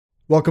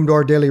Welcome to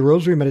our daily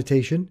rosary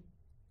meditation.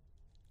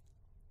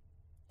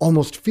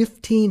 Almost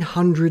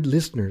 1,500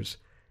 listeners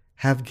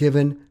have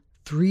given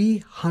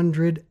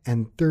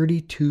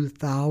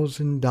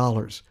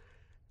 $332,000.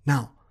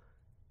 Now,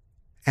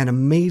 an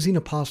amazing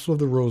apostle of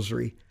the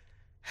rosary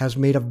has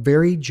made a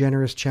very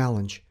generous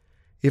challenge.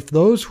 If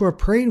those who are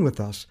praying with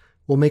us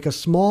will make a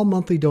small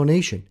monthly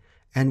donation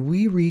and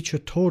we reach a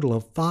total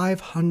of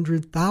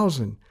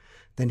 500,000,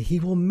 then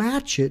he will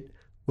match it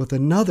with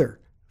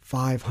another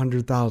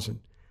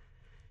 500,000.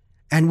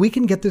 And we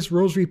can get this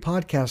Rosary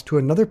podcast to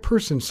another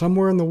person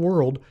somewhere in the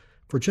world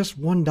for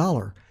just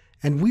 $1.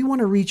 And we want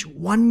to reach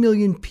 1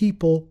 million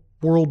people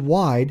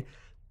worldwide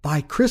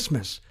by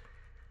Christmas.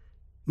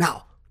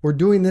 Now, we're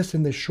doing this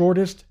in the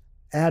shortest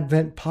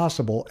Advent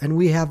possible, and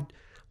we have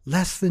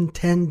less than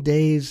 10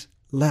 days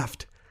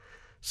left.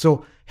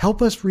 So help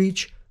us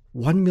reach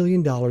 $1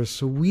 million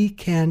so we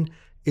can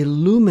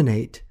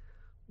illuminate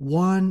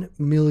 1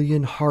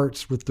 million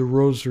hearts with the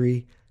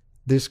Rosary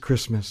this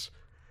Christmas.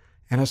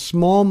 And a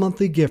small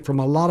monthly gift from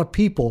a lot of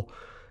people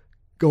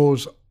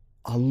goes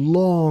a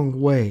long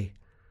way.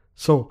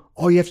 So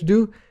all you have to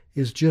do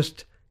is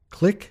just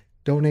click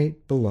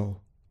donate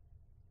below.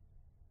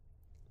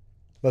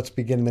 Let's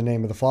begin in the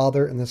name of the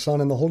Father, and the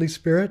Son, and the Holy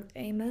Spirit.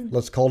 Amen.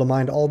 Let's call to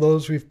mind all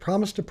those we've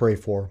promised to pray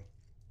for.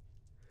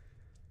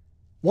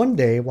 One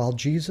day, while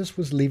Jesus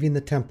was leaving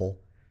the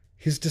temple,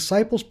 his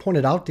disciples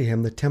pointed out to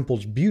him the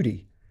temple's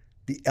beauty,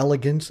 the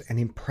elegance and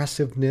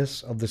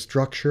impressiveness of the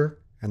structure,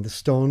 and the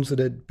stones that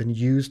had been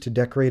used to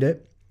decorate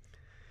it.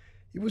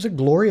 It was a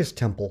glorious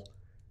temple,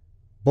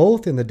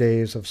 both in the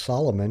days of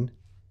Solomon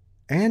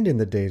and in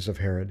the days of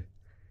Herod.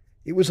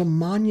 It was a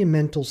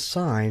monumental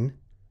sign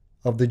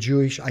of the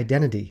Jewish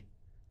identity.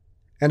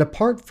 And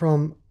apart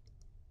from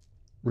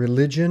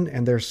religion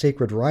and their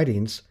sacred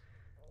writings,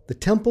 the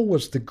temple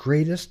was the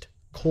greatest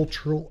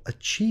cultural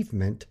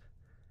achievement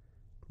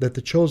that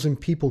the chosen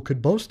people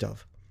could boast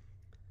of.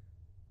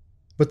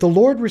 But the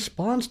Lord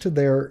responds to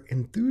their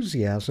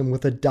enthusiasm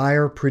with a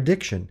dire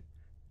prediction.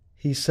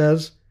 He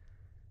says,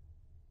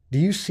 "Do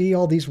you see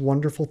all these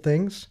wonderful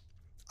things?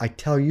 I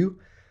tell you,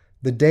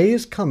 the day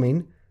is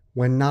coming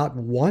when not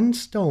one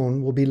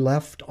stone will be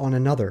left on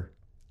another.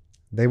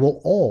 They will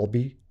all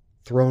be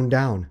thrown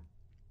down."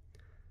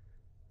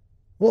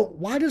 Well,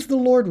 why does the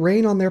Lord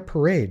rain on their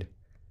parade?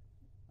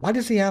 Why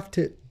does he have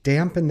to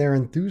dampen their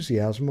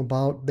enthusiasm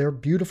about their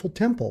beautiful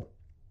temple?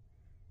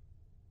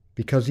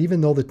 Because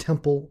even though the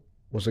temple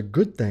was a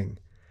good thing,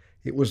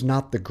 it was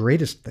not the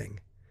greatest thing.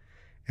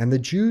 And the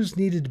Jews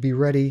needed to be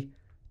ready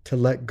to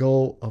let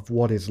go of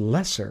what is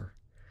lesser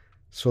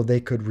so they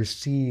could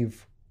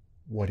receive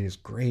what is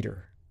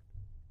greater.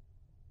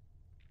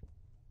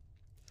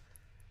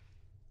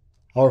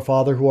 Our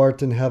Father who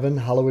art in heaven,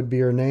 hallowed be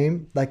your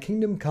name. Thy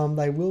kingdom come,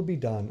 thy will be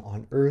done,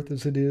 on earth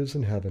as it is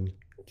in heaven.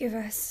 Give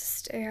us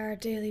this day our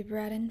daily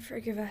bread, and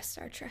forgive us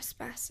our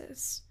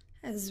trespasses,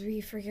 as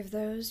we forgive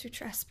those who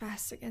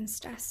trespass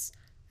against us.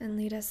 And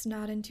lead us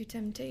not into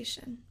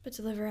temptation, but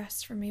deliver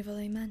us from evil.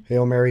 Amen.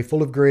 Hail Mary,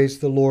 full of grace,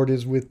 the Lord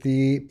is with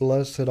thee.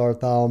 Blessed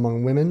art thou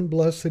among women.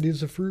 Blessed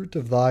is the fruit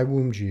of thy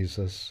womb,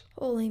 Jesus.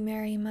 Holy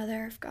Mary,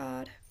 Mother of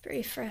God,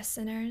 pray for us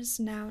sinners,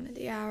 now and at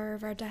the hour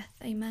of our death.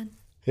 Amen.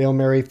 Hail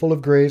Mary, full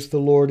of grace, the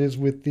Lord is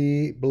with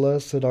thee.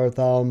 Blessed art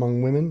thou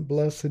among women.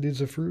 Blessed is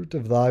the fruit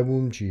of thy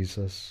womb,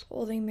 Jesus.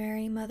 Holy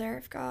Mary, Mother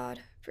of God,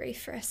 pray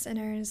for us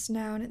sinners,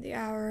 now and at the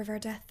hour of our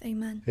death.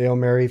 Amen. Hail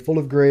Mary, full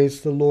of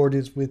grace, the Lord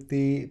is with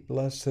thee.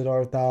 Blessed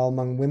art thou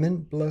among women.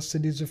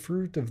 Blessed is the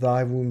fruit of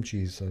thy womb,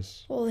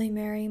 Jesus. Holy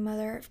Mary,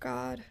 Mother of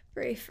God,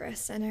 pray for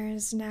us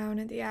sinners, now and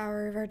at the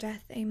hour of our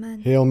death.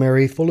 Amen. Hail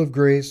Mary, full of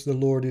grace, the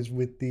Lord is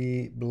with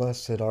thee.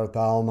 Blessed art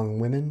thou among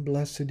women.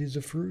 Blessed is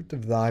the fruit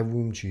of thy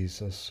womb,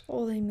 Jesus.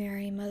 Holy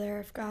Mary, Mother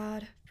of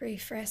God, pray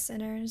for us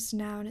sinners,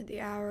 now and at the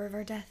hour of our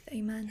death.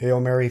 Amen.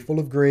 Hail Mary, full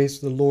of grace,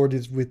 the Lord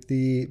is with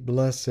thee.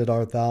 Blessed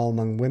art thou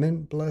among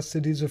women.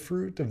 Blessed is the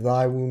fruit of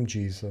thy womb,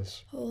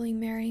 Jesus. Holy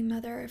Mary,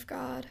 Mother of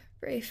God,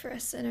 pray for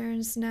us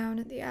sinners, now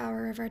and at the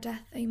hour of our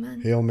death.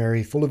 Amen. Hail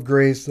Mary, full of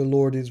grace, the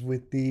Lord is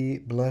with thee.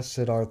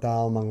 Blessed art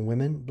thou among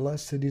women.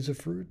 Blessed is the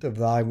fruit of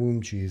thy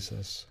womb,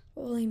 Jesus.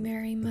 Holy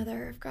Mary,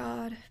 Mother of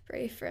God,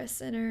 pray for us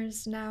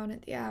sinners, now and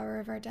at the hour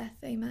of our death.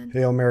 Amen.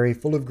 Hail Mary,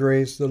 full of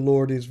grace, the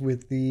Lord is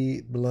with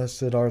thee.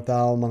 Blessed art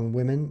thou among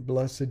women.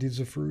 Blessed is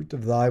the fruit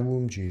of thy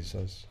womb,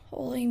 Jesus.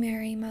 Holy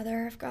Mary,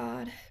 Mother of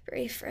God,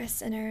 pray for us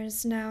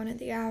sinners, now and at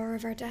the hour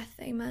of our death.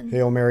 Amen.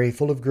 Hail Mary,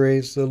 full of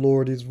grace, the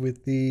Lord is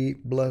with thee.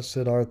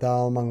 Blessed art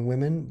thou among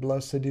women.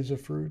 Blessed is the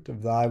fruit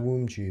of thy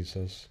womb,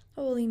 Jesus.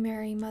 Holy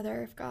Mary,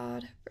 Mother of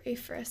God, pray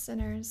for us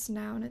sinners,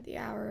 now and at the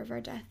hour of our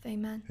death.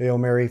 Amen. Hail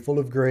Mary, full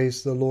of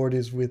grace, the Lord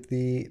is with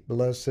thee.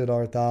 Blessed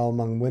art thou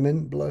among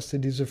women.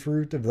 Blessed is the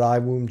fruit of thy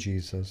womb,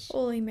 Jesus.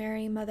 Holy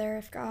Mary, Mother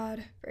of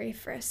God, pray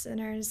for us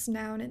sinners,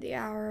 now and at the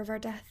hour of our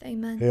death.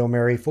 Amen. Hail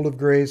Mary, full of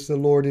grace, the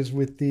Lord is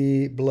with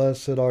thee.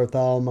 Blessed art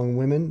thou among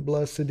women.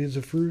 Blessed is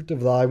the fruit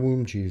of thy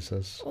womb,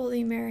 Jesus.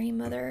 Holy Mary,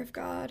 Mother of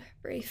God,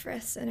 pray for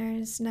us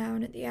sinners, now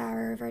and at the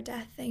hour of our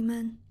death.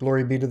 Amen.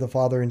 Glory be to the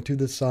Father, and to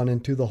the Son,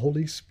 and to the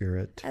Holy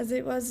Spirit. As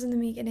it was in the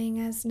beginning,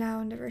 as now,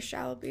 and ever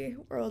shall be,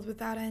 world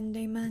without end.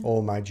 Amen.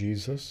 O my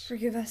Jesus,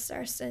 forgive us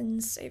our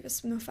sins, save us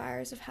from the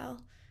fires of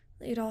hell.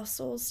 Lead all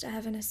souls to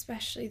heaven,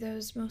 especially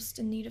those most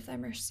in need of thy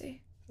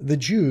mercy. the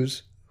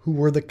Jews, who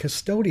were the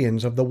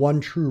custodians of the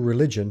one true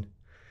religion,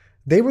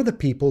 they were the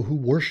people who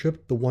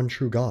worshiped the one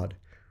true God.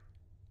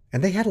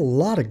 And they had a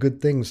lot of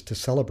good things to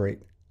celebrate.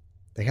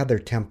 They had their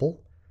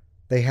temple,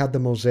 they had the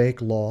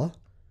Mosaic law,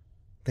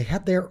 they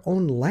had their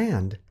own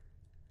land,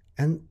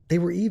 and they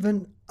were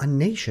even a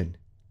nation.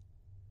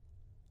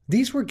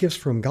 These were gifts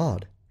from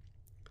God.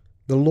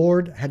 The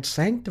Lord had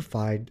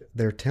sanctified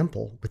their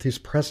temple with his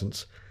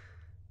presence,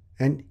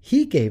 and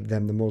he gave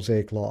them the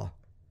Mosaic law.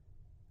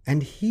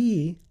 And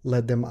he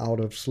led them out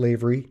of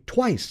slavery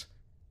twice,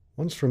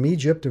 once from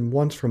Egypt and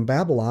once from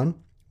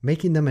Babylon,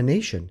 making them a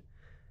nation,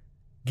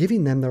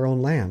 giving them their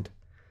own land.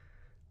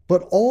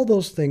 But all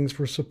those things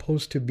were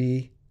supposed to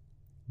be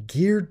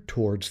geared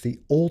towards the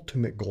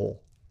ultimate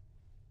goal,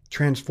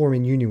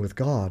 transforming union with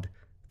God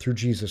through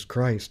Jesus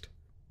Christ.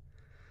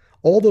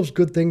 All those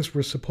good things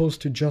were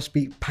supposed to just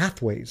be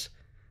pathways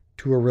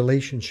to a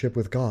relationship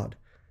with God,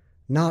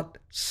 not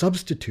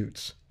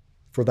substitutes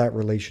for that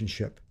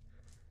relationship.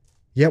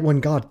 Yet when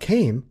God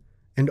came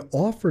and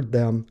offered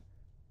them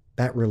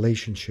that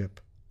relationship,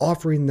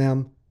 offering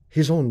them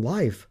his own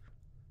life,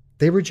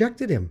 they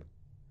rejected him.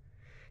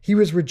 He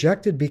was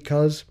rejected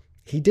because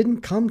he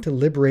didn't come to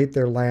liberate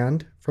their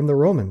land from the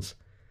Romans.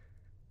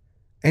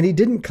 And he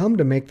didn't come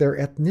to make their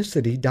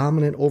ethnicity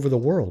dominant over the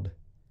world.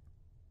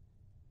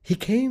 He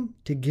came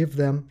to give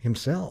them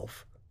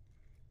himself,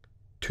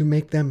 to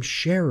make them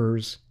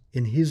sharers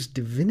in his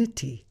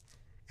divinity,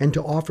 and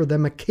to offer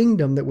them a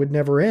kingdom that would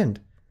never end.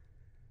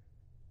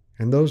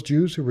 And those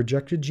Jews who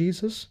rejected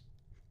Jesus,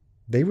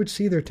 they would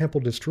see their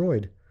temple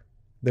destroyed,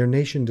 their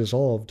nation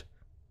dissolved,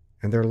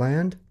 and their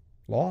land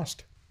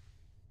lost.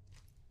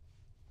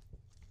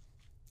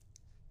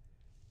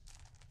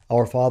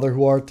 Our Father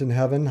who art in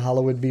heaven,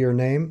 hallowed be your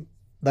name.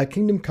 Thy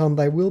kingdom come,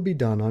 thy will be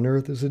done on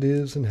earth as it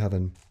is in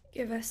heaven.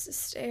 Give us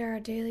this day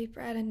our daily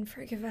bread, and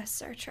forgive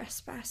us our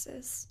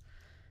trespasses,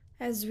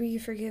 as we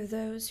forgive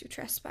those who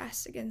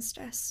trespass against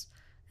us.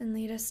 And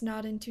lead us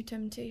not into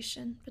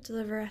temptation, but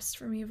deliver us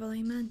from evil.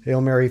 Amen. Hail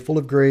Mary, full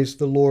of grace,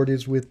 the Lord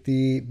is with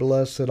thee.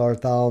 Blessed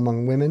art thou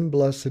among women,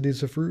 blessed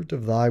is the fruit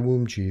of thy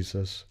womb,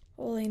 Jesus.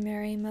 Holy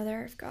Mary,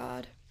 Mother of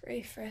God,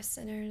 pray for us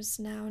sinners,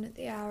 now and at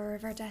the hour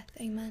of our death.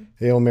 Amen.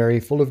 Hail Mary,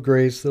 full of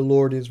grace, the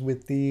Lord is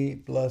with thee.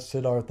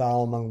 Blessed art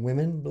thou among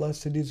women,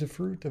 blessed is the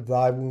fruit of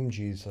thy womb,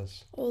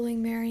 Jesus. Holy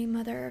Mary,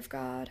 Mother of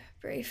God,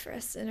 pray for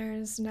us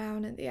sinners, now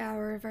and at the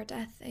hour of our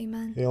death.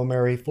 Amen. Hail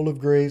Mary, full of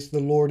grace, the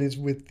Lord is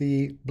with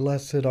thee.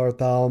 Blessed art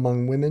thou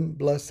among women,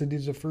 blessed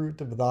is the fruit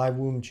of thy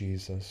womb,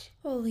 Jesus.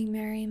 Holy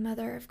Mary,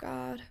 Mother of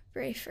God,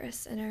 pray for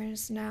us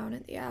sinners, now and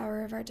at the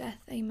hour of our death.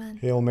 Amen.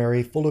 Hail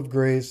Mary, full of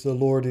grace, the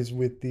Lord is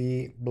with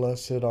thee.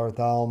 Blessed art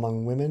thou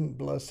among women,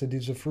 blessed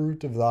is the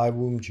fruit of thy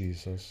womb,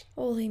 Jesus.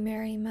 Holy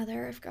Mary,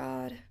 Mother of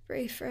God,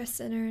 pray for us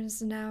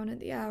sinners, now and at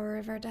the hour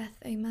of our death.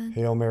 Amen.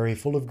 Hail Mary,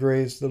 full of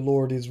grace, the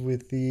Lord is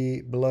with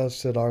thee.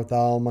 Blessed art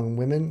thou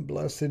among women,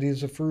 blessed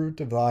is the fruit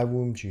of thy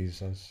womb,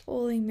 Jesus.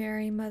 Holy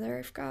Mary, Mother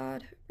of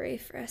God, pray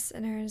for us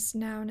sinners,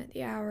 now and at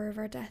the hour of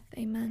our death.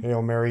 Amen.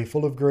 Hail Mary,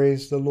 full of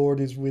grace, the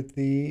Lord is with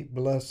thee.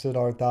 Blessed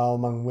art thou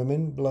among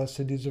women,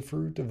 blessed is the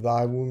fruit of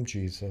thy womb,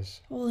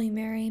 Jesus. Holy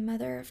Mary,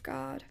 Mother of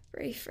God,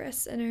 pray for us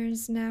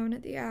sinners, now and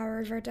at the hour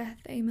of our death.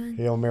 Amen.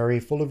 Hail Mary,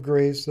 full of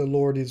grace, the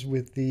Lord is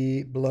with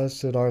thee.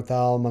 Blessed art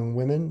thou among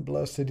women,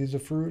 blessed is the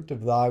fruit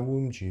of thy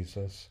womb,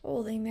 Jesus.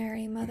 Holy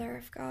Mary, Mother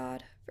of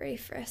God, pray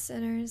for us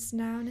sinners,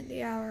 now and at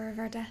the hour of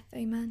our death.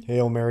 Amen.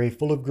 Hail Mary,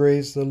 full of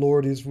grace, the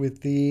Lord is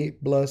with thee.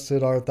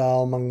 Blessed art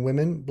thou among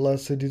women,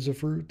 blessed is the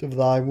fruit of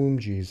thy womb,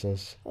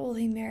 Jesus.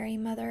 Holy Mary,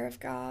 Mother of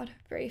God,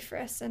 pray for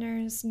us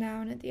sinners,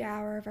 now and at the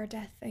hour of our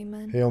death.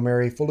 Amen. Hail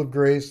Mary, full of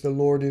grace, the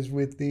Lord is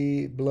with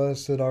thee.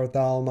 Blessed art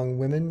thou among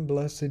women,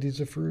 blessed is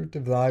the fruit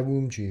of thy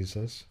womb,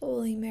 Jesus.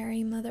 Holy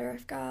Mary, Mother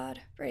of God,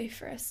 pray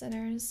for us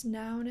sinners,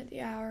 now and at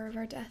the hour of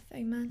our death.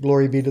 Amen.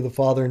 Glory be to the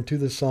Father, and to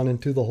the Son, and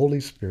to the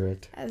Holy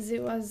Spirit. As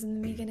it was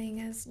in the beginning,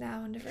 as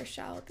now, and ever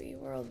shall be,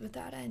 world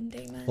without end.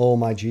 Amen. O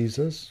my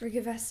Jesus,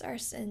 forgive us our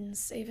sins,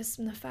 save us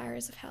from the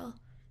fires of hell.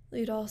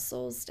 Lead all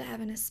souls to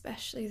heaven,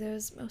 especially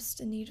those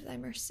most in need of thy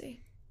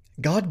mercy.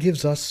 God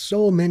gives us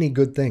so many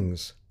good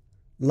things: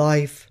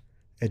 life,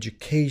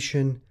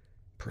 education,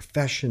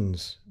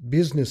 professions,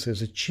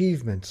 businesses,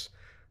 achievements,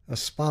 a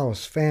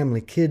spouse,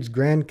 family, kids,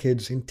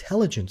 grandkids,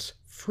 intelligence,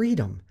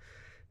 freedom,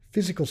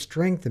 physical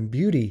strength and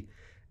beauty,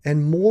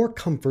 and more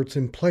comforts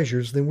and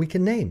pleasures than we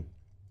can name.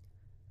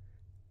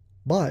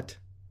 But,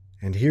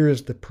 and here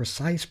is the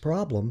precise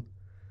problem,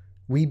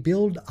 we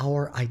build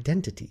our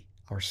identity,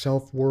 our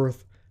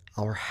self-worth,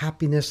 our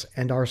happiness,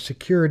 and our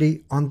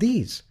security on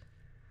these.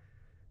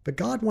 But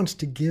God wants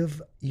to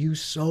give you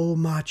so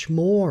much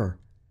more.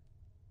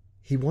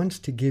 He wants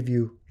to give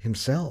you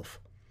himself.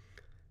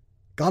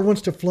 God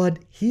wants to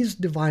flood his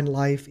divine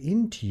life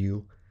into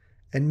you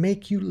and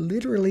make you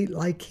literally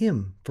like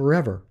him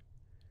forever.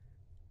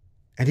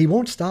 And he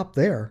won't stop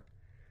there.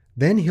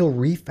 Then he'll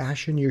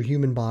refashion your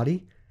human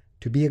body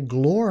to be a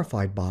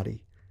glorified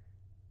body.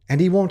 And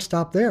he won't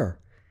stop there.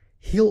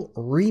 He'll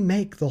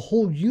remake the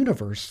whole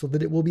universe so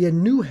that it will be a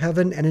new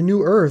heaven and a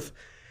new earth.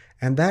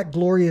 And that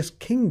glorious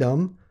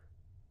kingdom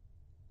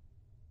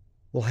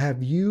will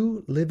have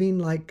you living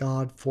like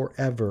God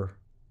forever.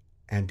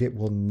 And it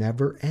will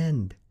never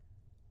end.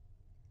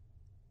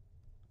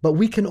 But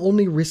we can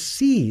only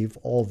receive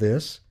all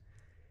this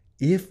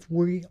if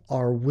we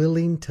are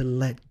willing to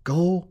let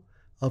go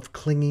of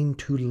clinging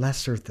to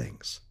lesser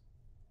things.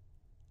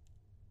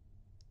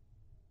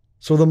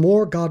 So the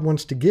more God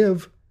wants to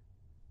give,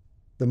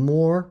 the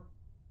more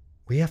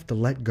we have to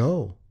let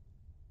go.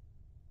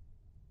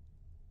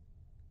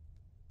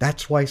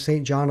 That's why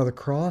St. John of the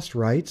Cross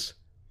writes,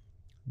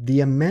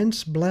 "The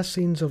immense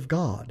blessings of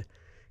God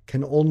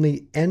can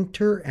only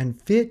enter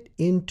and fit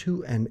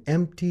into an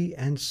empty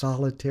and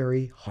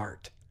solitary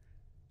heart."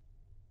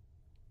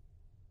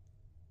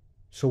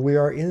 So we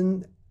are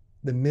in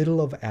the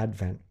middle of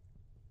Advent.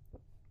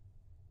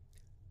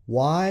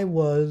 Why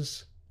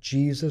was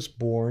Jesus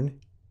born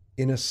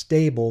in a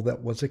stable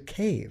that was a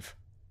cave?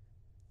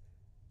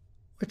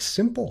 It's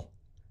simple.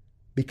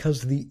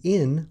 Because the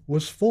inn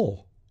was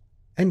full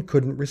and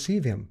couldn't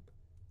receive him,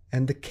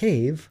 and the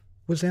cave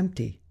was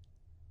empty.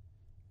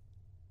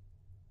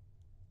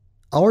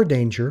 Our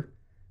danger,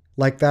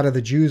 like that of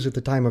the Jews at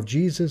the time of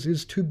Jesus,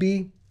 is to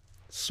be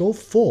so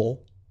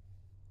full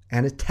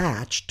and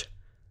attached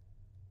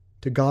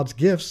to God's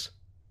gifts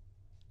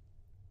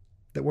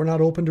that we're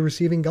not open to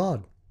receiving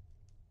God.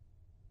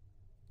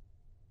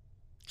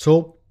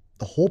 So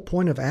the whole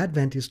point of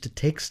Advent is to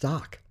take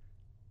stock.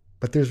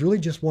 But there's really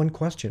just one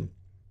question.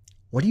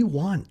 What do you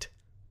want?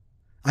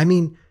 I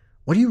mean,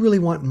 what do you really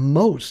want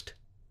most?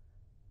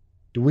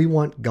 Do we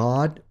want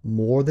God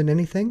more than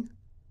anything?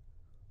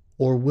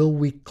 Or will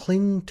we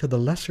cling to the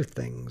lesser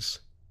things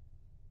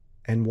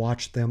and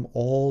watch them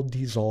all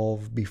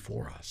dissolve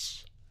before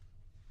us?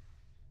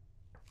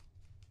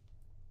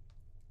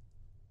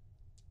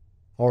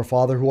 Our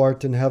Father who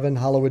art in heaven,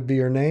 hallowed be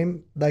your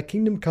name. Thy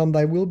kingdom come,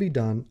 thy will be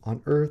done,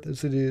 on earth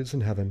as it is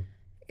in heaven.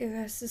 Give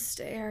us this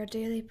day our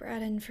daily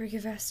bread, and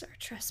forgive us our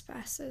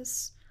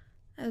trespasses,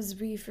 as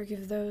we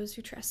forgive those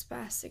who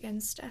trespass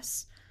against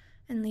us.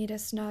 And lead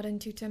us not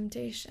into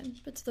temptation,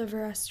 but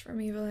deliver us from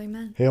evil.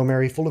 Amen. Hail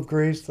Mary, full of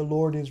grace, the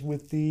Lord is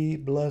with thee.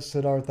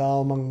 Blessed art thou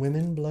among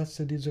women,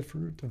 blessed is the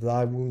fruit of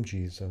thy womb,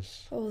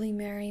 Jesus. Holy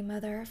Mary,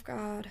 Mother of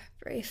God,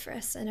 pray for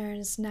us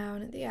sinners, now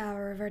and at the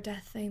hour of our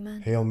death.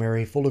 Amen. Hail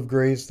Mary, full of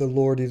grace, the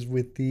Lord is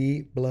with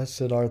thee.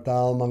 Blessed art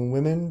thou among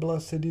women,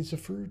 blessed is the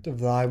fruit of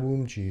thy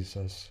womb,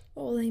 Jesus.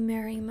 Holy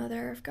Mary,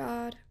 Mother of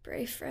God,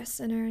 pray for us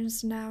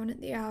sinners, now and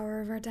at the hour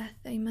of our death.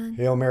 Amen.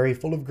 Hail Mary,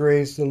 full of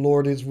grace, the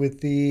Lord is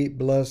with thee.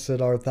 Blessed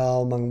art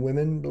thou among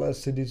women,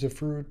 blessed is the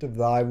fruit of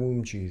thy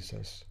womb,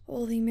 Jesus.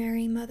 Holy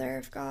Mary, Mother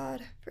of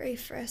God, pray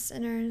for us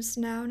sinners,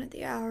 now and at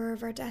the hour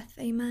of our death.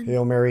 Amen.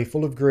 Hail Mary,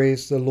 full of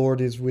grace, the Lord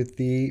is with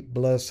thee.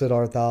 Blessed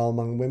art thou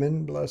among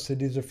women,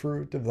 blessed is the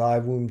fruit of thy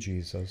womb,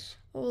 Jesus.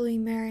 Holy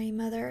Mary,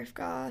 Mother of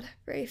God,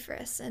 pray for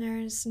us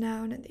sinners,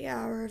 now and at the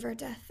hour of our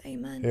death.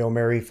 Amen. Hail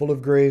Mary, full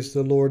of grace,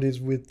 the Lord is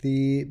with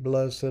thee.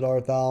 Blessed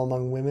art thou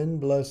among women,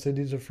 blessed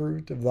is the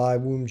fruit of thy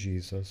womb,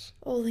 Jesus.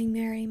 Holy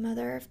Mary,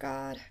 Mother of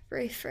God,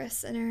 pray for us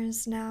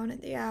sinners, now and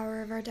at the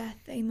hour of our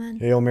death. Amen.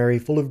 Hail Mary,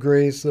 full of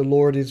grace, the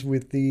Lord is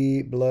with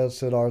thee.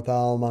 Blessed art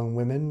thou among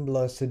women,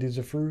 blessed is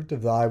the fruit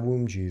of thy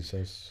womb,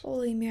 Jesus.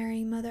 Holy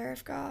Mary, Mother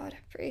of God,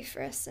 pray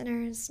for us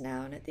sinners,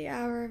 now and at the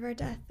hour of our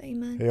death.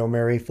 Amen. Hail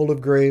Mary, full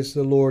of grace,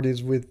 the Lord is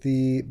with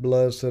thee.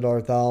 Blessed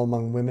art thou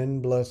among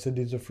women, blessed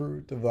is the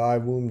fruit of thy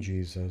womb,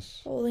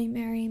 Jesus. Holy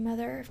Mary,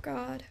 Mother of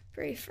God,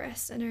 pray for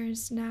us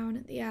sinners, now and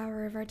at the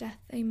hour of our death.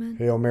 Amen.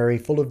 Hail Mary,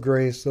 full of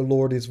grace, the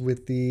Lord is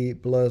with thee.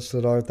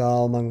 Blessed art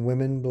thou among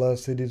women,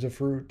 blessed is the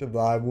fruit of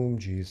thy womb,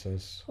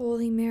 Jesus.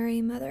 Holy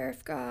Mary, Mother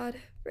of God,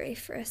 pray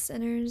for us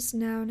sinners,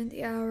 now and at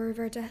the hour of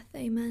our death.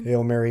 Amen.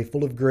 Hail Mary,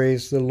 full of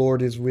grace, the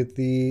Lord is with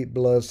thee.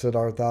 Blessed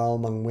art thou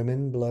among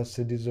women,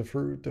 blessed is the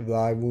fruit of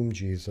thy womb,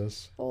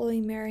 Jesus.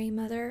 Holy Mary,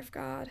 Mother of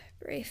God,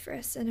 pray for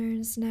us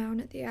sinners, now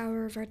and at the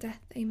hour of our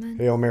death. Amen.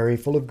 Hail Mary,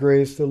 full of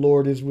grace, the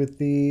Lord is with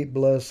thee.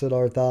 Blessed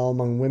art thou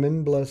among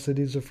women, blessed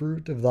is the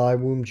fruit of thy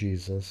womb,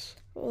 Jesus.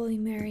 Holy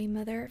Mary,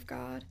 Mother of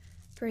God,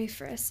 pray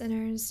for us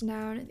sinners,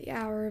 now and at the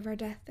hour of our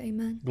death.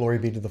 Amen. Glory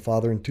be to the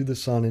Father, and to the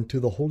Son, and to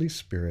the Holy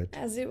Spirit.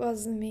 As it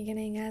was in the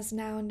beginning, as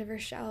now, and ever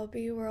shall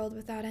be, world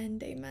without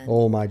end. Amen.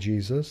 O my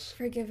Jesus,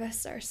 forgive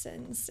us our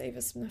sins, save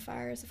us from the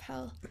fires of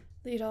hell.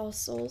 Lead all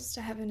souls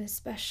to heaven,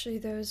 especially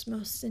those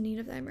most in need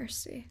of thy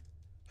mercy.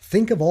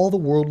 think of all the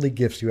worldly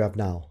gifts you have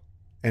now,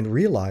 and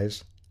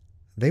realize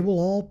they will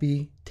all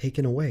be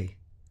taken away.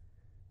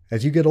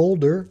 As you get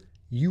older,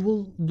 you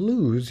will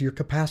lose your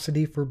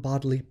capacity for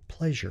bodily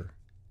pleasure,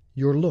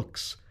 your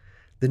looks,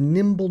 the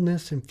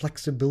nimbleness and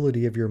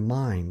flexibility of your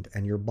mind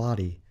and your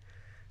body,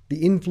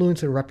 the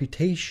influence and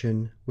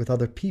reputation with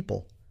other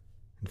people,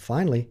 and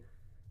finally,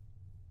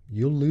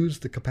 you'll lose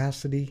the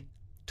capacity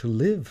to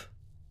live.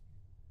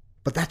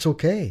 But that's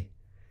okay.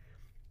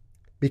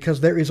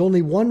 Because there is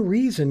only one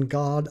reason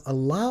God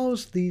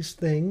allows these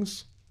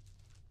things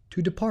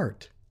to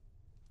depart.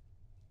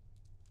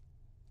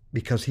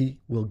 Because he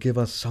will give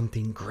us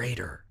something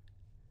greater.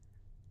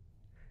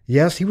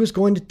 Yes, he was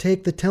going to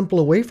take the temple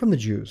away from the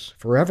Jews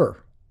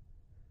forever.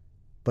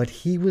 But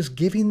he was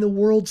giving the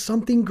world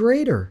something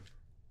greater.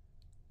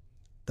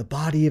 The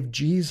body of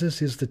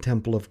Jesus is the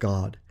temple of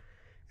God.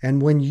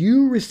 And when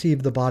you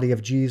receive the body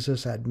of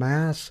Jesus at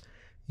Mass,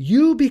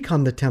 you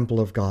become the temple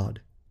of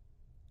God.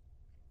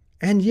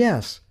 And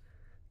yes,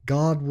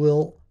 God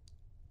will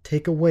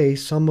take away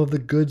some of the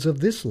goods of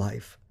this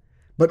life,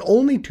 but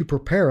only to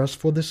prepare us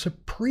for the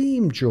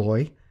supreme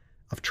joy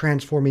of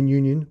transforming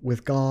union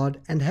with God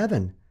and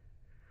heaven.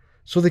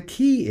 So the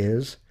key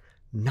is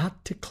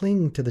not to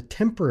cling to the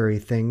temporary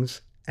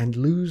things and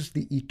lose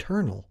the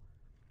eternal.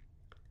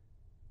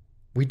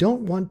 We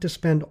don't want to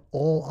spend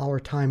all our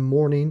time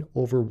mourning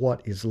over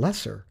what is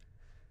lesser,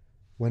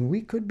 when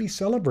we could be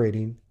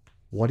celebrating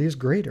what is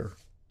greater.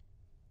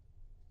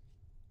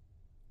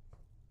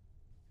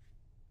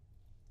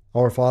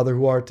 Our Father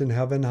who art in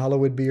heaven,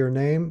 hallowed be your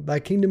name. Thy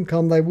kingdom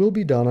come, thy will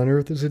be done on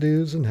earth as it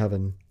is in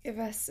heaven. Give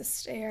us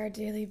this day our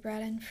daily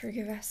bread, and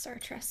forgive us our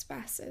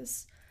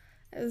trespasses,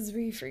 as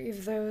we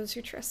forgive those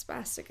who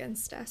trespass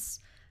against us.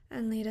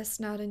 And lead us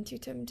not into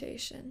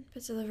temptation,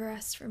 but deliver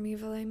us from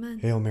evil. Amen.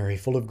 Hail Mary,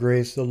 full of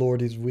grace, the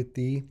Lord is with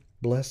thee.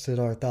 Blessed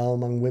art thou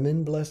among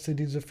women, blessed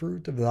is the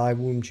fruit of thy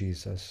womb,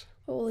 Jesus.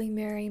 Holy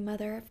Mary,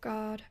 Mother of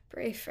God,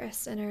 pray for us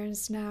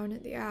sinners now and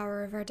at the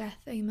hour of our death.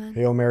 Amen.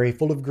 Hail Mary,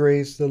 full of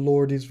grace, the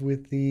Lord is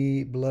with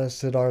thee.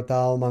 Blessed art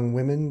thou among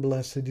women,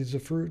 blessed is the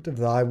fruit of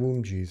thy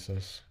womb,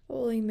 Jesus.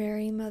 Holy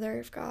Mary, Mother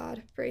of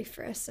God, pray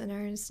for us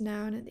sinners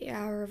now and at the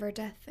hour of our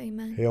death.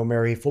 Amen. Hail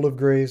Mary, full of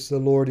grace, the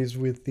Lord is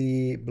with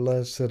thee.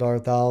 Blessed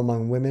art thou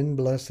among women,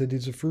 blessed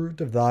is the fruit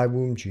of thy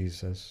womb,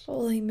 Jesus.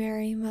 Holy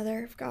Mary,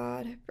 Mother of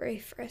God, pray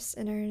for us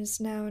sinners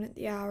now and at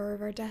the hour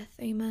of our death.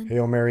 Amen.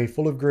 Hail Mary,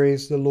 full of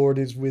grace, the Lord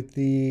is with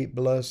thee.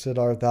 Blessed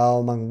art thou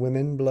among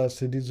women,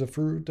 blessed is the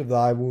fruit of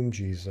thy womb,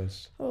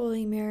 Jesus.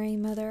 Holy Mary,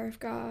 Mother of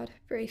God,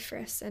 pray for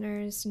us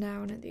sinners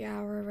now and at the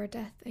hour of our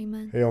death.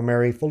 Amen. Hail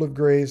Mary, full of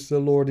grace, the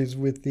Lord is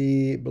with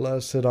thee.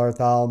 Blessed art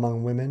thou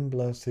among women,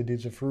 blessed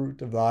is the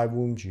fruit of thy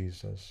womb,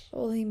 Jesus.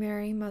 Holy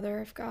Mary, Mother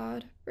of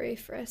God, pray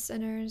for us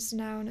sinners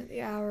now and at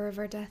the hour of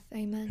our death.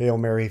 Amen. Hail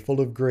Mary,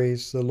 full of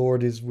grace, the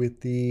Lord is with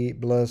thee.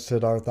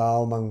 Blessed art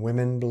thou among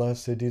women,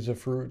 blessed is the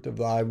fruit of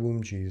thy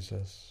womb,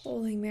 Jesus.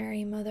 Holy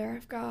Mary, Mother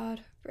of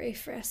God, pray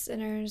for us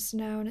sinners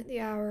now and at the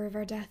hour of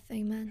our death.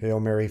 Amen. Hail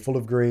Mary, full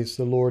of grace,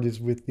 the Lord is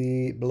with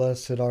thee.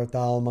 Blessed art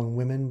thou among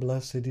women,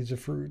 blessed is the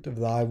fruit of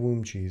thy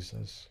womb,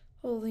 Jesus.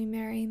 Holy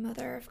Mary,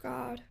 Mother of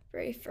God,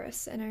 pray for us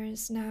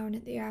sinners now and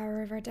at the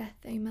hour of our death.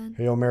 Amen.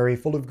 Hail Mary,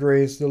 full of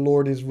grace, the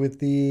Lord is with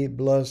thee.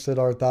 Blessed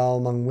art thou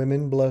among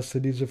women,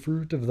 blessed is the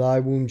fruit of thy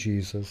womb,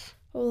 Jesus.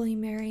 Holy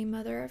Mary,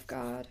 Mother of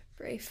God,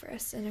 pray for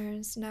us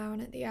sinners now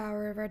and at the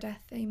hour of our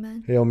death.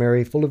 Amen. Hail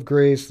Mary, full of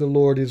grace, the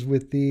Lord is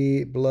with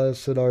thee.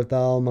 Blessed art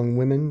thou among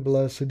women,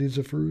 blessed is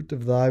the fruit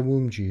of thy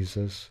womb,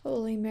 Jesus.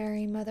 Holy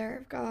Mary, Mother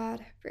of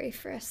God, pray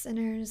for us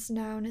sinners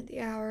now and at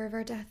the hour of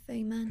our death.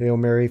 Amen. Hail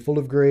Mary, full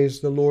of grace,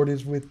 the Lord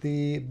is with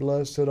thee.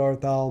 Blessed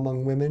art thou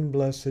among women,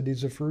 blessed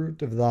is the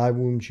fruit of thy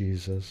womb,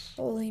 Jesus.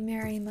 Holy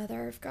Mary,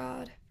 Mother of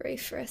God, pray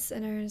for us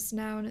sinners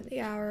now and at the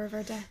hour of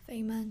our death.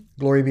 Amen.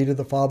 Glory be to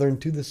the Father, and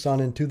to the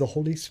Son, and to the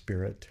Holy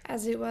Spirit.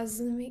 As it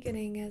was in the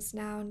beginning, as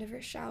now, and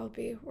ever shall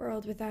be,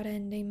 world without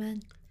end.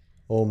 Amen.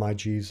 O my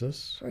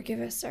Jesus, forgive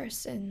us our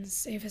sins,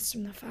 save us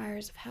from the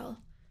fires of hell.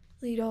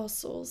 Lead all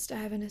souls to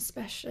heaven,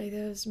 especially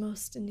those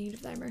most in need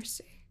of thy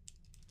mercy.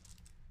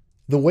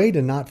 the way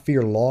to not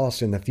fear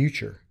loss in the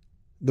future,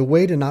 the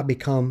way to not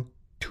become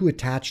too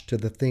attached to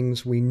the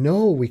things we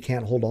know we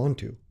can't hold on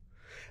to,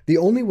 the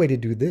only way to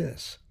do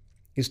this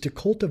is to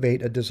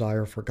cultivate a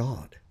desire for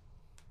God.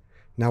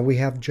 Now we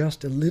have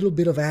just a little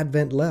bit of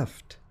Advent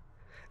left.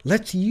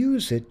 Let's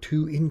use it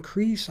to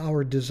increase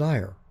our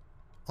desire,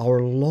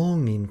 our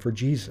longing for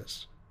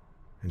Jesus.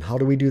 And how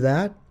do we do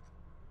that?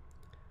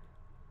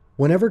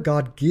 Whenever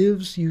God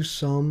gives you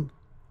some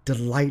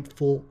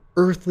delightful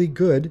earthly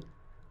good,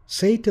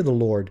 say to the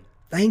Lord,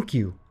 "Thank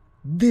you.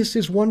 This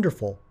is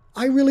wonderful.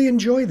 I really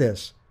enjoy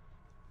this.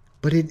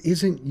 But it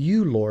isn't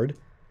you, Lord,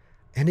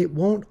 and it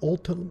won't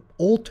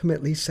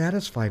ultimately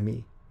satisfy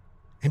me,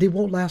 and it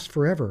won't last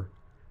forever.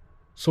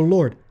 So,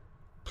 Lord,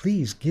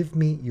 please give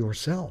me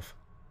yourself."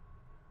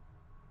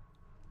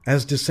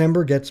 As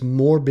December gets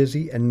more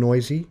busy and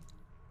noisy,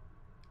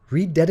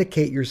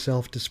 rededicate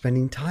yourself to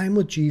spending time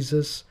with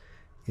Jesus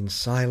in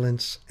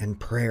silence and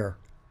prayer.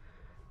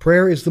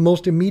 Prayer is the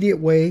most immediate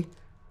way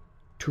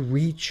to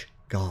reach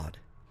God.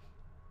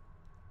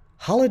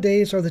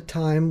 Holidays are the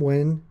time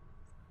when,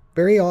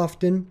 very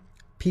often,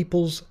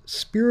 people's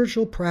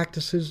spiritual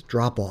practices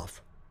drop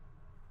off.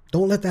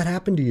 Don't let that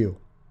happen to you.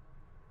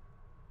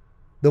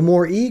 The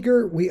more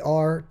eager we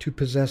are to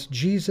possess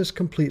Jesus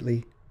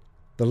completely,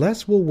 the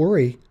less we'll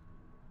worry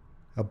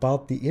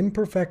about the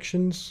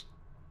imperfections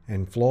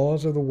and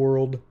flaws of the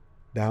world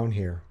down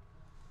here.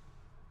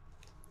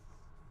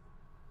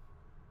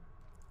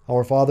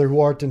 Our Father who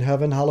art in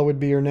heaven, hallowed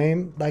be your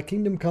name. Thy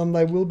kingdom come,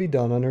 thy will be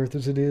done on earth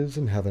as it is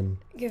in heaven.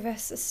 Give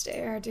us this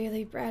day our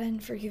daily bread,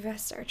 and forgive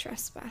us our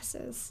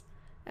trespasses,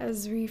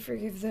 as we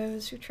forgive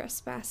those who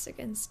trespass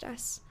against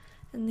us.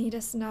 And lead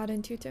us not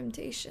into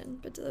temptation,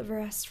 but deliver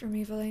us from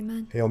evil.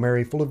 Amen. Hail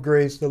Mary, full of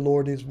grace, the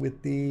Lord is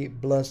with thee.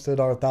 Blessed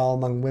art thou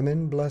among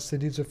women,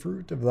 blessed is the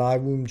fruit of thy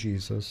womb,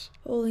 Jesus.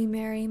 Holy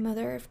Mary,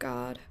 Mother of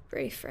God,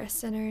 pray for us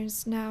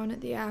sinners, now and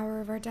at the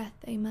hour of our death.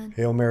 Amen.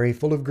 Hail Mary,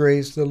 full of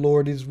grace, the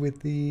Lord is with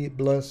thee.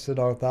 Blessed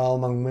art thou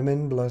among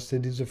women,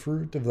 blessed is the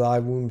fruit of thy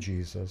womb,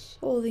 Jesus.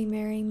 Holy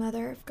Mary,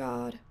 Mother of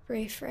God,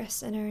 pray for us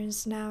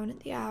sinners, now and at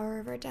the hour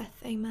of our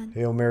death. Amen.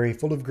 Hail Mary,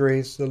 full of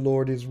grace, the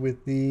Lord is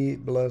with thee.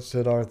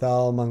 Blessed art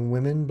thou among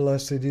women,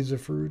 blessed is the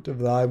fruit of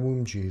thy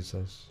womb,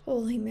 Jesus.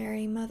 Holy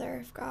Mary, Mother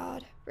of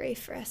God, pray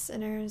for us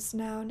sinners,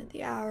 now and at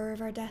the hour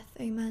of our death.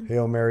 Amen.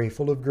 Hail Mary,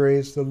 full of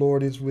grace, the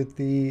Lord is with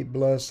thee.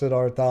 Blessed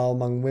art thou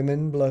among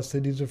women, blessed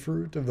is the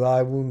fruit of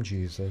thy womb,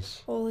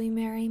 Jesus. Holy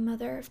Mary,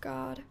 Mother of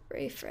God,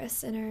 pray for us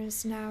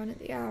sinners, now and at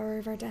the hour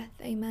of our death.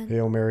 Amen.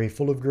 Hail Mary,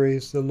 full of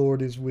grace, the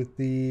Lord is with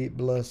thee.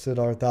 Blessed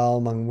art thou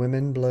among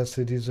women,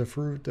 blessed is the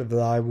fruit of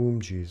thy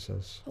womb,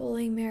 Jesus.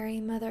 Holy Mary,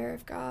 Mother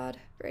of God,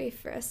 pray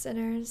for us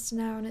sinners,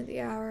 now and at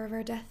the hour of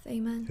our death.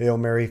 Amen. Hail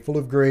Mary, full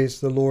of grace,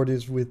 the Lord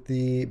is with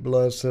thee.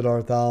 Blessed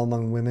art thou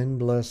among women,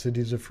 blessed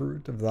is the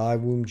fruit of thy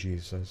womb,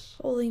 Jesus.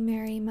 Holy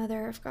Mary,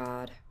 Mother of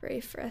God, pray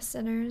for us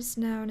sinners,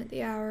 now and at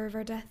the hour of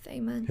our death.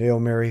 Amen. Hail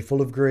Mary,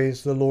 full of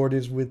grace, the Lord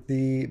is with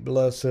thee.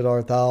 Blessed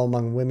art thou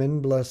among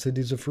women, blessed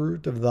is the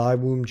fruit of thy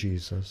womb,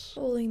 Jesus.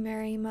 Holy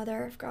Mary,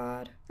 Mother of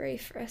God, pray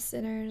for us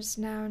sinners,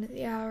 now and at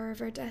the hour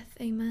of our death.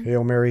 Amen.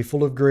 Hail Mary,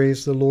 full of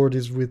grace, the Lord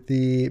is with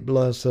thee.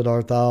 Blessed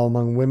art thou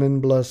among women,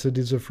 blessed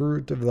is the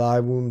fruit of thy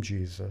womb,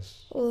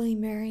 Jesus. Holy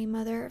Mary,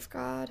 Mother of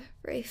God,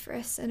 pray for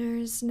us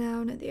sinners,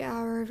 now and at the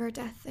hour of our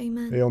death.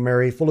 Amen. Hail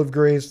Mary, full of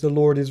grace, the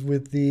Lord is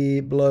with thee.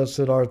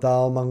 Blessed art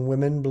thou among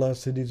women,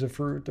 blessed is the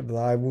fruit of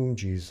thy womb,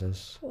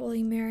 Jesus.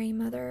 Holy Mary,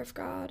 Mother of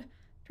God,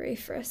 pray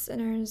for us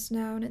sinners,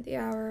 now and at the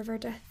hour of our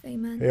death.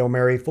 Amen. Hail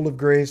Mary, full of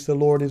grace, the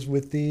Lord is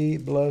with thee.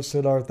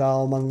 Blessed art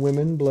thou among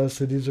women,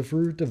 blessed is the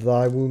fruit of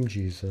thy womb,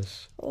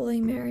 Jesus. Holy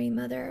Mary,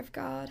 Mother of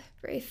God,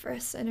 pray for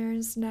us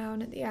sinners, now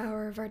and at the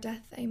hour of our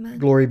death. Amen.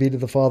 Glory be to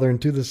the Father,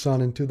 and to the Son,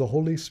 and to the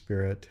Holy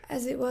Spirit.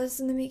 As it was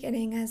in the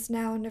beginning, as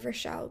now, and ever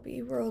shall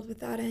be, world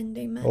without end.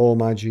 Amen. O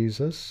my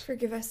Jesus,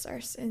 forgive us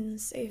our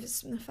sins, save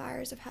us from the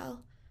fires of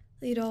hell.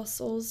 Lead all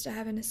souls to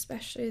heaven,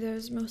 especially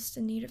those most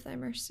in need of thy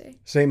mercy.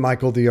 Saint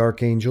Michael the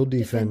Archangel,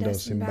 defend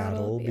us in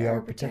battle. Be our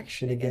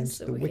protection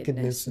against the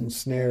wickedness and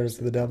snares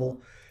of the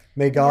devil.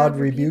 May God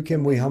rebuke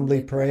him, we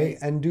humbly pray.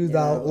 And do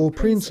thou, O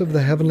Prince of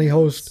the heavenly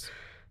host,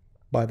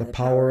 by the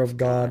power of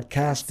God,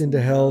 cast into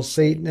hell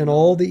Satan and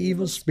all the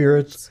evil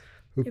spirits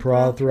who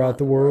prowl throughout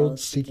the world,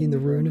 seeking the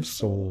ruin of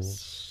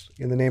souls.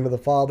 In the name of the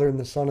Father, and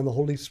the Son, and the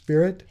Holy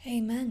Spirit.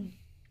 Amen.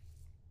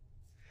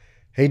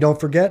 Hey,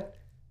 don't forget,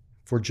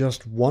 for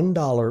just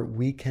 $1,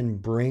 we can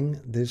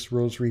bring this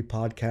Rosary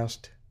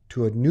podcast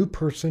to a new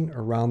person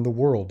around the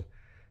world.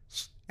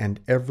 And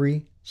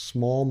every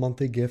small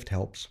monthly gift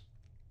helps.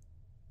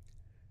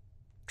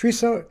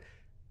 Teresa,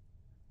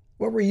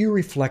 what were you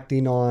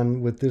reflecting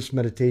on with this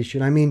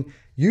meditation? I mean,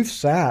 you've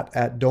sat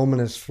at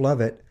Dominus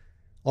Flevit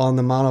on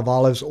the Mount of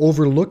Olives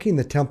overlooking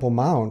the Temple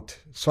Mount.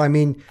 So, I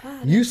mean,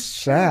 you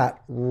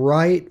sat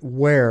right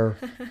where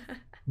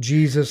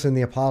Jesus and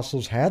the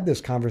apostles had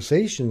this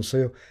conversation.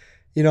 So,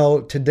 you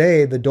know,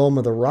 today the Dome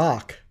of the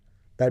Rock,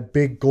 that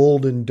big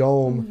golden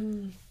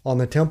dome on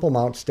the Temple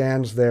Mount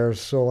stands there.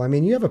 So, I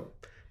mean, you have a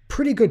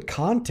pretty good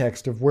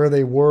context of where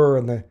they were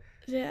and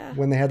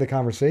when they had the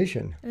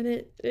conversation. And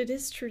it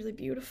is truly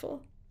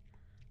beautiful.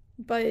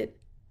 But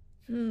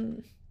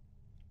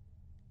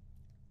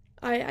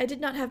I did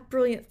not have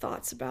brilliant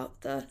thoughts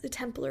about the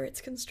temple or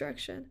its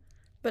construction.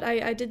 But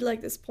I did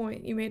like this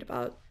point you made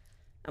about,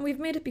 and we've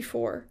made it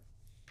before.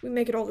 We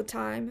make it all the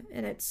time,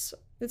 and it's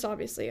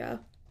obviously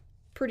a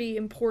pretty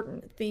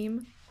important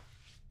theme,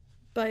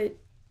 but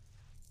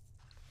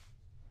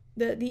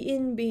the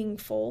inn being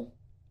full,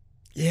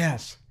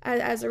 yes,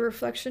 as a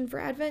reflection for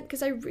Advent,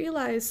 because I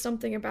realized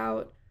something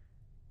about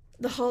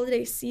the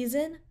holiday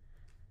season,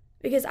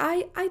 because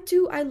I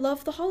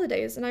love the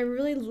holidays, and I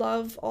really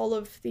love all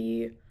of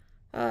the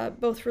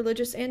both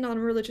religious and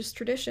non-religious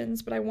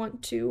traditions, but I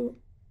want to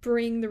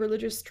bring the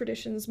religious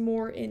traditions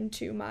more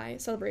into my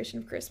celebration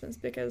of Christmas,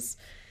 because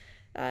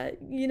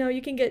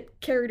you can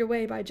get carried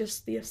away by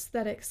just the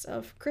aesthetics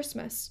of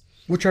Christmas.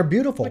 Which are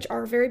beautiful. Which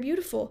are very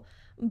beautiful.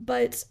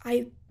 But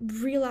I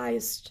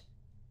realized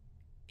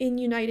in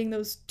uniting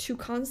those two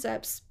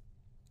concepts,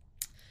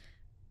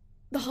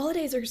 the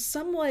holidays are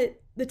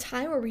somewhat the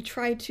time where we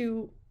try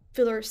to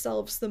fill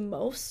ourselves the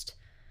most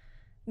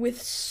with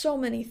so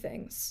many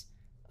things.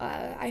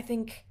 I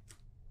think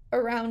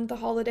around the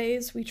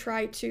holidays, we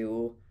try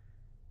to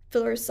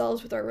fill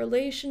ourselves with our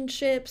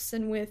relationships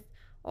and with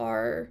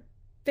our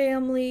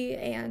family,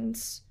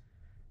 and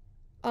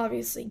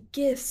obviously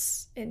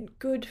gifts and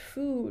good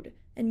food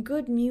and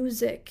good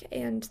music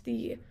and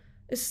the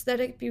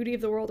aesthetic beauty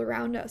of the world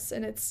around us.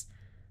 And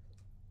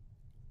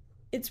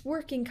it's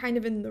working kind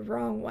of in the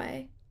wrong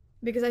way,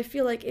 because I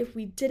feel like if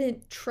we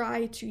didn't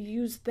try to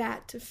use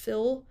that to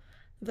fill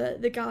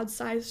the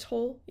God-sized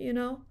hole,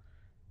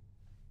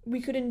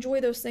 we could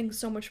enjoy those things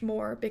so much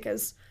more,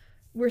 because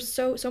we're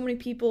so many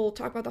people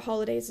talk about the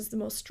holidays as the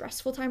most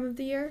stressful time of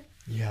the year.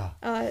 Yeah.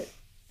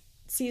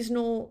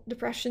 Seasonal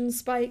depression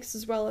spikes,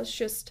 as well as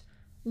just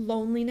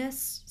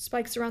loneliness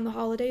spikes around the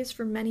holidays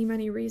for many,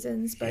 many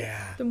reasons. But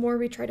the more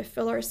we try to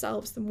fill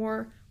ourselves, the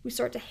more we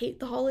start to hate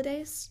the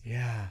holidays.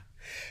 Yeah.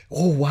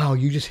 Oh, wow.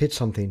 You just hit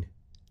something.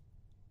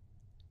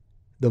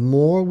 The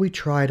more we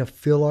try to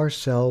fill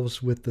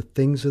ourselves with the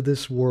things of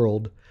this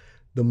world,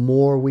 the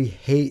more we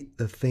hate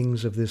the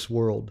things of this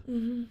world.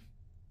 Mm-hmm.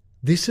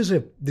 This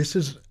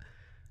is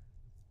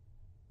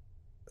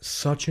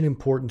such an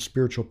important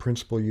spiritual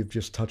principle you've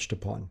just touched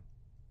upon.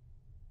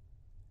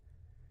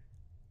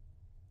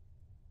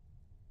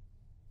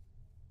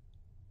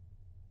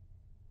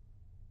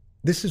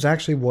 This is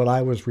actually what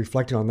I was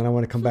reflecting on. Then I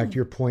want to come back to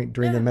your point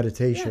during the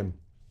meditation.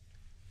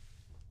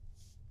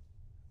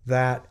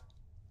 That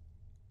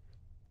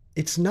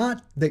it's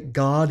not that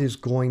God is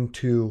going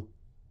to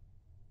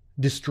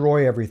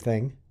destroy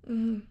everything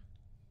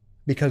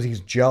because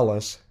he's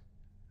jealous,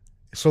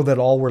 so that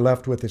all we're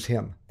left with is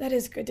him. That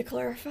is good to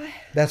clarify.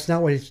 That's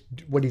not what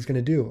he's going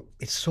to do.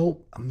 It's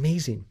so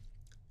amazing.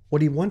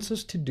 What he wants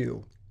us to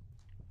do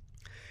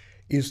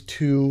is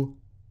to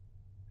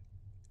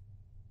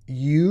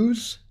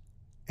use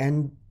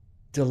and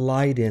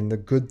delight in the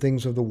good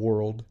things of the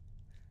world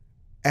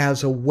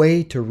as a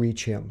way to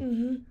reach him.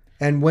 Mm-hmm.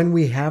 And when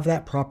we have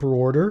that proper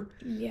order,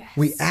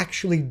 we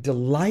actually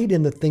delight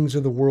in the things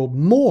of the world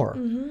more.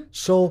 Mm-hmm.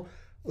 So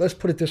let's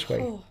put it this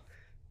way.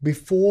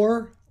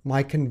 Before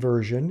my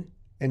conversion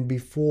and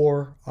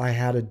before I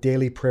had a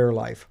daily prayer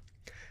life,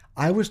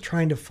 I was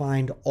trying to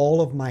find all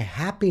of my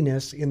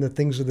happiness in the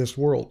things of this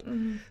world.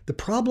 Mm-hmm. The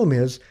problem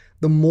is,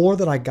 the more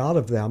that I got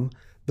of them,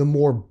 the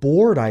more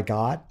bored I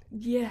got,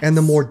 and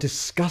the more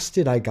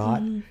disgusted I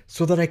got,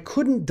 so that I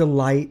couldn't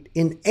delight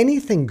in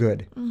anything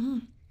good. Mm-hmm.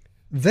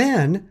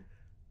 Then,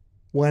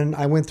 when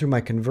I went through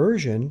my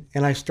conversion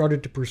and I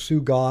started to pursue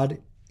God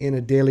in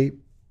a daily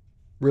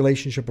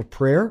relationship of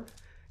prayer,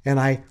 and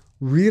I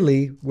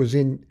really was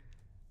in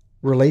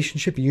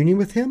relationship union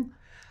with him,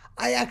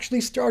 I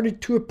actually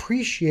started to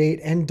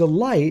appreciate and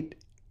delight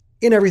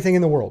in everything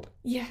in the world.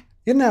 Yeah.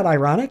 Isn't that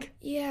ironic?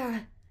 Yeah.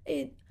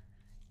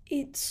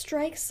 It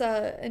strikes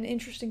an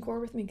interesting chord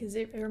with me, because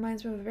it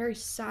reminds me of a very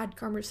sad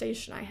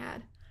conversation I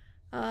had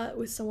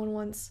with someone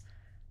once.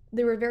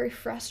 They were very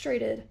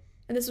frustrated,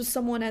 and this was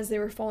someone as they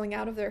were falling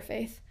out of their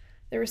faith.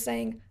 They were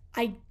saying,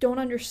 I don't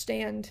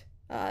understand,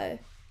 and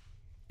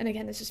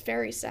again, this is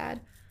very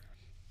sad.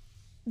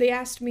 They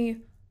asked me,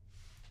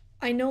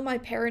 I know my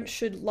parents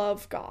should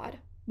love God,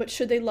 but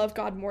should they love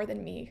God more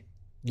than me?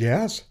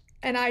 Yes.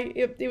 And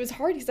it was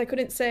hard, because I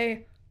couldn't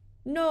say,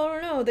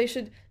 no,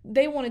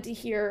 they wanted to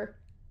hear,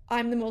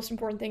 I'm the most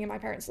important thing in my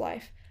parents'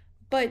 life.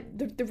 But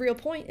the real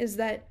point is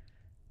that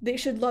they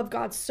should love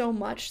God so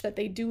much that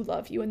they do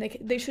love you, and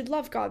they should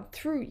love God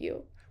through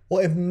you.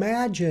 Well,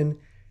 imagine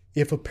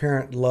if a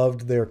parent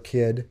loved their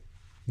kid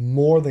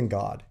more than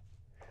God.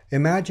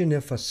 Imagine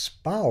if a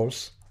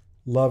spouse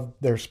loved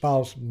their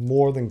spouse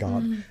more than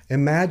God.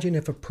 Imagine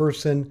if a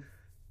person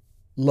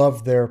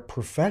loved their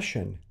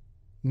profession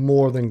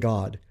more than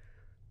God.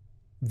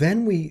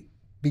 Then we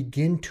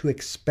begin to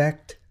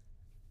expect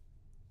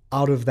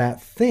out of that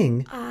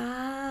thing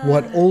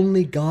what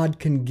only God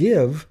can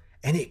give,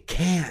 and it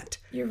can't.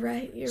 You're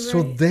right.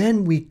 So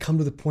then we come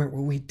to the point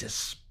where we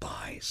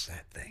despise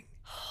that thing.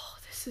 Oh,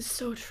 this is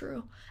so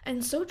true.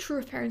 And so true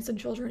of parents and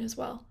children as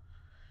well.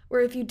 Where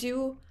if you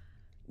do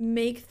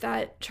make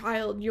that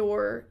child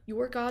your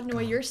God, in a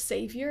way, your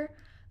savior,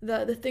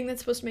 the thing that's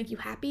supposed to make you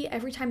happy,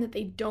 every time that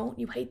they don't,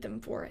 you hate them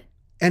for it.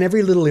 And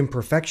every little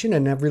imperfection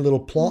and every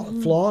little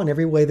flaw and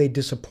every way they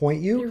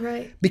disappoint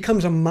you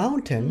becomes a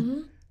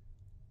mountain.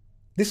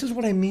 This is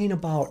what I mean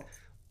about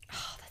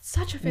that's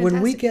such a fantastic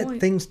when we get point.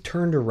 things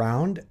turned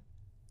around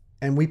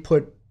and we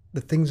put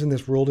the things in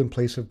this world in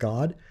place of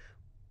God,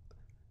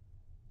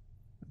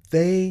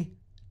 they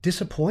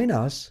disappoint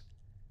us,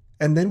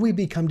 and then we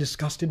become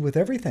disgusted with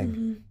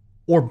everything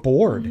or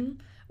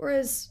bored.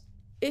 Whereas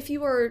if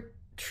you are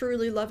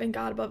truly loving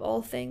God above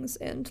all things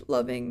and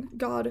loving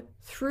God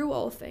through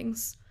all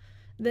things,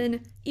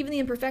 then even the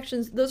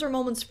imperfections, those are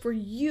moments for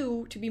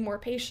you to be more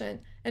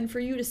patient and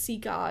for you to see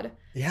God.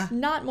 Yeah.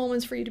 Not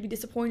moments for you to be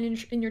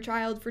disappointed in your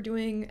child for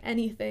doing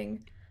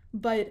anything,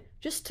 but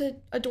just to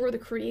adore the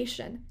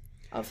creation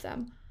of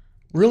them.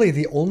 Really,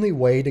 the only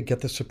way to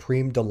get the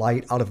supreme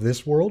delight out of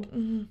this world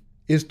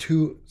is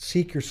to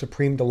seek your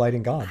supreme delight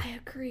in God. I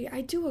agree.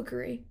 I do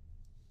agree.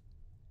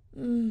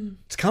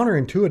 It's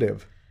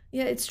counterintuitive.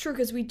 Yeah, it's true,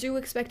 because we do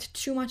expect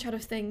too much out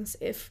of things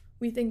if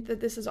we think that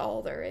this is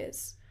all there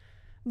is.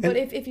 But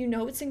if you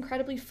know it's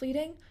incredibly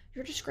fleeting,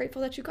 you're just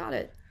grateful that you got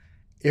it.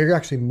 You're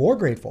actually more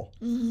grateful.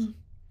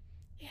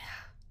 Yeah.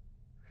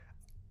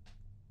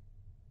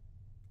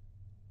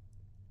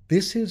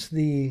 This is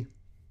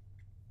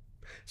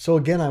so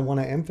again, I want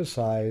to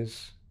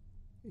emphasize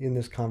in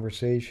this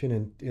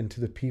conversation and to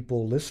the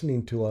people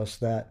listening to us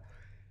that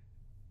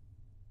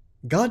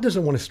God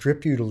doesn't want to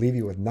strip you to leave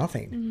you with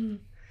nothing.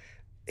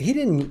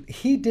 Mm-hmm.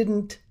 He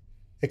didn't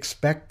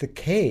expect the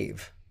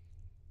cave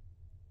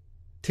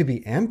to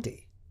be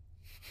empty.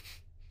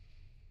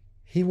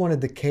 He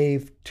wanted the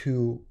cave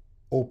to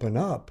open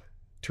up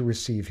to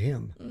receive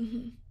him.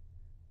 Mm-hmm.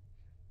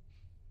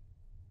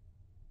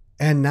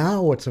 And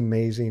now what's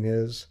amazing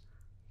is,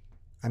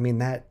 I mean,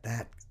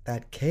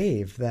 that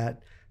cave,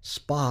 that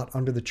spot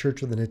under the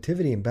Church of the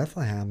Nativity in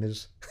Bethlehem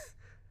is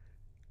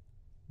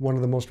one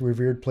of the most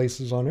revered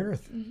places on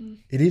earth. Mm-hmm.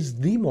 It is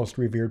the most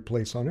revered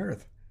place on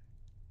earth.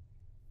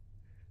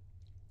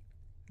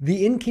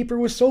 The innkeeper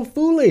was so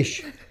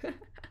foolish.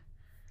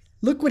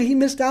 Look what he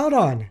missed out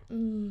on.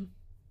 Mm.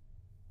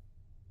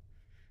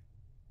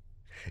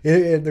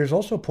 There's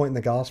also a point in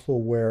the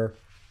gospel where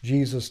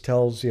Jesus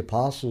tells the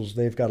apostles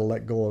they've got to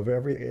let go of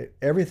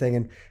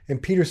everything.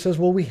 And Peter says,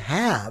 well, we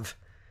have.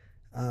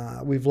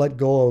 We've let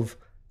go of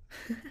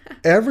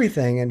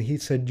everything. And he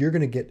said,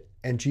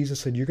 and Jesus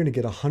said, you're going to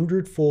get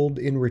 100-fold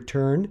in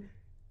return.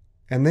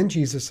 And then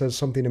Jesus says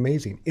something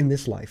amazing, in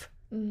this life.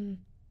 Mm.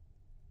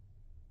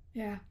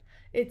 Yeah.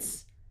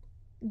 It's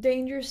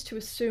dangerous to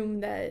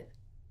assume that,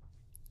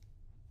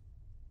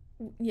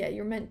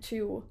 you're meant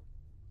to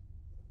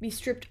be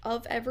stripped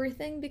of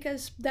everything,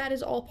 because that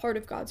is all part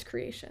of God's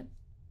creation.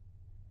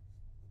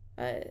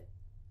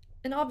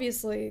 And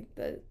obviously,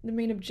 the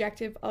main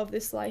objective of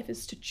this life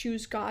is to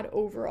choose God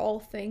over all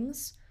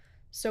things.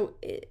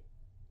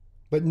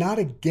 But not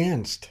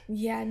against.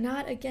 Yeah,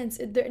 not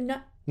against.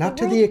 Not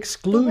to the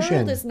exclusion. The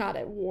world is not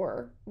at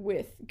war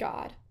with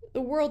God.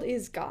 The world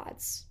is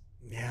God's.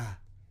 Yeah.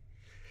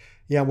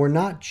 Yeah, we're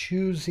not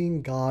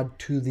choosing God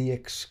to the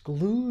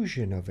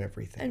exclusion of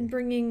everything. And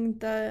bringing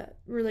the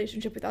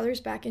relationship with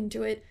others back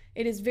into it,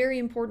 it is very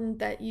important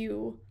that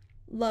you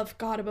love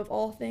God above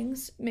all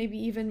things, maybe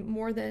even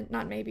more than,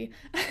 not maybe,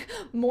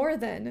 more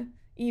than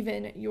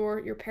even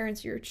your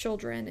parents, your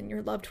children, and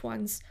your loved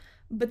ones.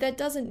 But that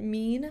doesn't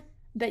mean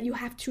that you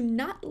have to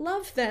not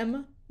love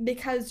them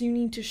because you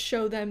need to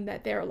show them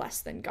that they're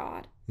less than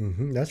God.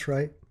 Mm-hmm, that's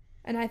right.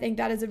 And I think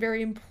that is a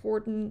very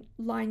important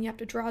line you have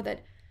to draw,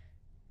 that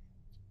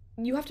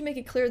you have to make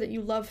it clear that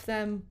you love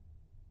them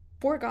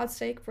for God's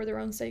sake, for their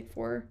own sake,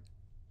 for,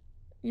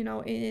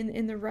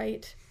 in the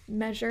right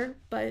measure.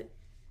 But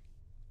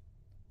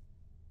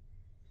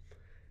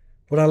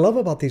what I love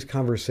about these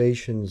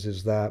conversations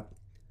is that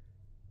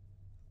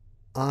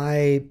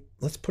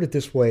let's put it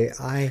this way,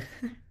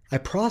 I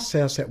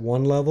process at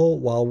one level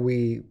while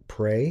we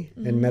pray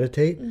and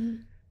meditate,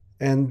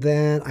 and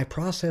then I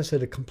process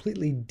at a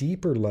completely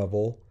deeper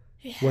level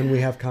when we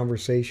have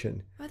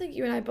conversation. I think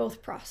you and I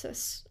both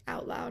process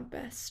out loud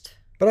best.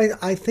 But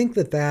I think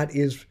that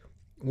is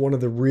one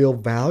of the real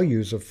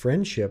values of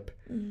friendship,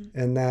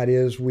 and that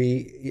is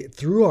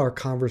through our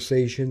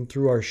conversation,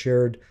 through our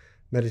shared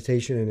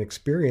meditation and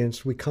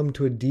experience, we come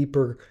to a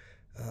deeper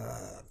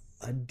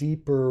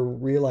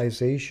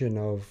realization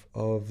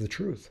of the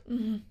truth.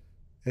 Mm-hmm.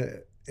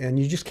 And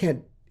you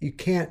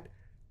can't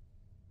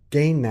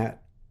gain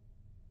that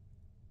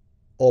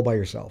all by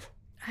yourself.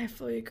 I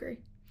fully agree.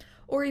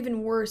 Or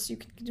even worse, you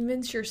can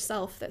convince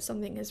yourself that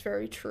something is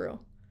very true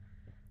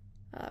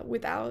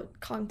without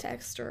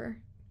context or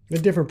a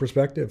different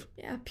perspective.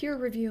 Yeah, peer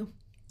review.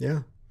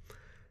 Yeah.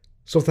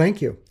 So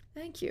thank you.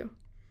 Thank you.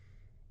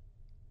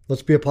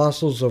 Let's be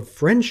apostles of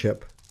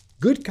friendship,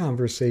 good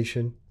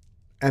conversation,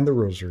 and the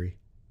rosary.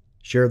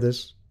 Share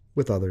this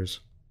with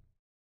others.